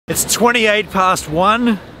It's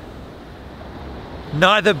 1:28.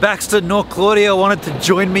 Neither Baxter nor Claudia wanted to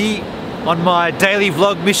join me on my daily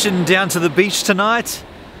vlog mission down to the beach tonight.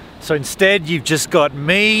 So instead you've just got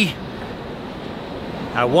me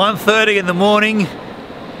at 1:30 in the morning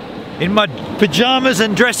in my pyjamas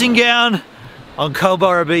and dressing gown on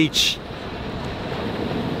Culburra Beach.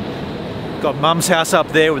 Got Mum's house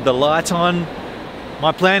up there with the light on.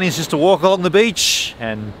 My plan is just to walk along the beach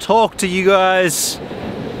and talk to you guys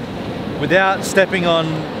without stepping on...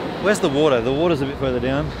 Where's the water? The water's a bit further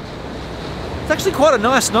down. It's actually quite a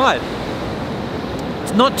nice night.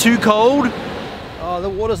 It's not too cold. Oh,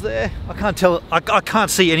 the water's there. I can't tell. I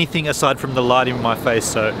can't see anything aside from the light in my face,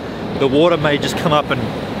 so the water may just come up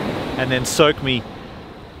and then soak me.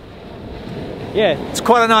 Yeah, it's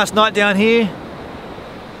quite a nice night down here.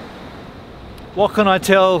 What can I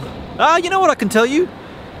tell? You know what I can tell you?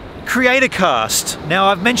 Creator Cast. Now,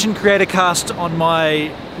 I've mentioned Creator Cast on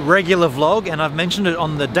my regular vlog, and I've mentioned it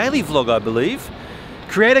on the daily vlog, I believe.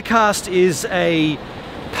 Creator Cast is a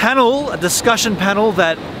panel, a discussion panel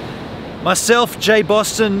that myself, Jay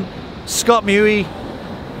Boston, Scott Muir,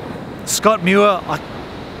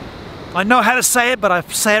 I know how to say it, but I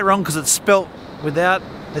say it wrong because it's spelt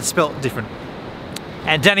different.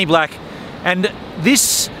 And Danny Black. And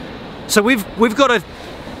this, so we've got a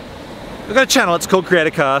channel, it's called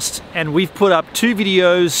Creator Cast, and we've put up 2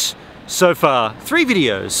 videos so far. 3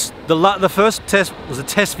 videos. The first test was a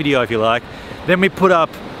test video, if you like. Then we put up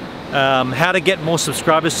how to get more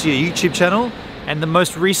subscribers to your YouTube channel. And the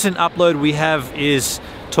most recent upload we have is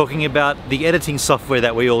talking about the editing software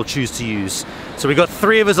that we all choose to use. So we got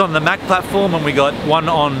 3 of us on the Mac platform and we got 1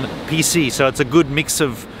 on PC. So it's a good mix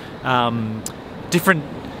of different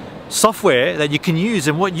software that you can use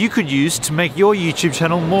and what you could use to make your YouTube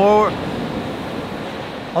channel more...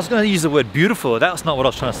 I was going to use the word beautiful. That's not what I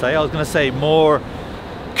was trying to say. I was going to say more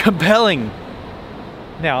compelling.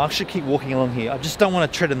 Now, I should keep walking along here. I just don't want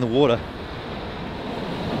to tread in the water.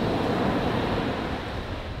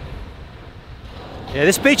 Yeah,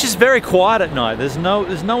 this beach is very quiet at night. There's no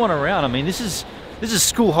one around. I mean, this is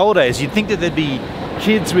school holidays. You'd think that there'd be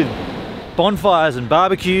kids with bonfires and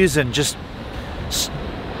barbecues and just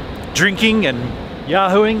drinking and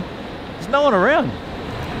yahooing. There's no one around.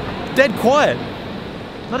 Dead quiet.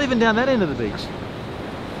 Not even down that end of the beach.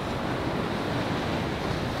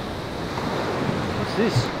 What's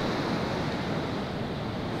this?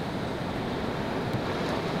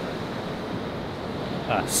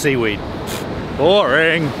 Ah, seaweed.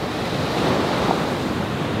 Boring.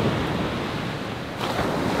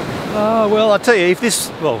 Oh, well, I tell you, if this...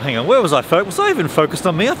 Well, hang on, where was I focused? Was I even focused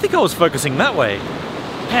on me? I think I was focusing that way.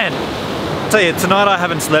 Man, I tell you, tonight I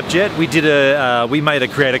haven't slept yet. We made a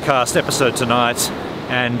Creator Cast episode tonight,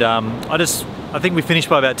 and I think we finished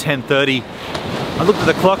by about 10:30. I looked at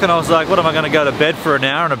the clock and I was like, what, am I going to go to bed for an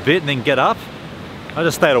hour and a bit and then get up? I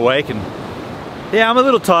just stayed awake, and yeah, I'm a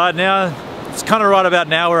little tired now. It's kind of right about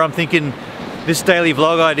now where I'm thinking this daily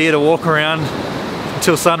vlog idea to walk around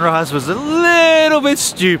until sunrise was a little bit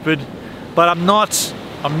stupid, but I'm not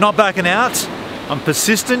backing out. I'm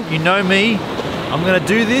persistent, you know me. I'm gonna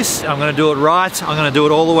do this, I'm gonna do it right, I'm gonna do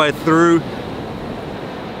it all the way through.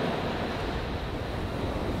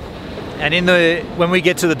 And when we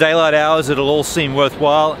get to the daylight hours, it'll all seem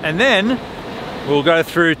worthwhile, and then we'll go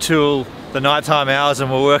through till the nighttime hours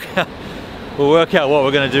and we'll work out what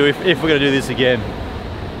we're gonna do if we're gonna do this again.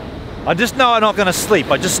 I just know I'm not gonna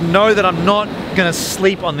sleep. I just know that I'm not gonna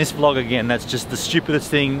sleep on this vlog again. That's just the stupidest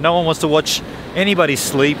thing. No one wants to watch anybody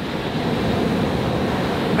sleep.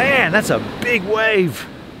 Man, that's a big wave.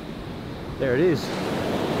 There it is.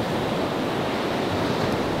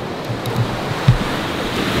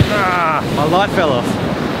 Ah, my light fell off.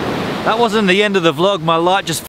 That wasn't the end of the vlog. My light just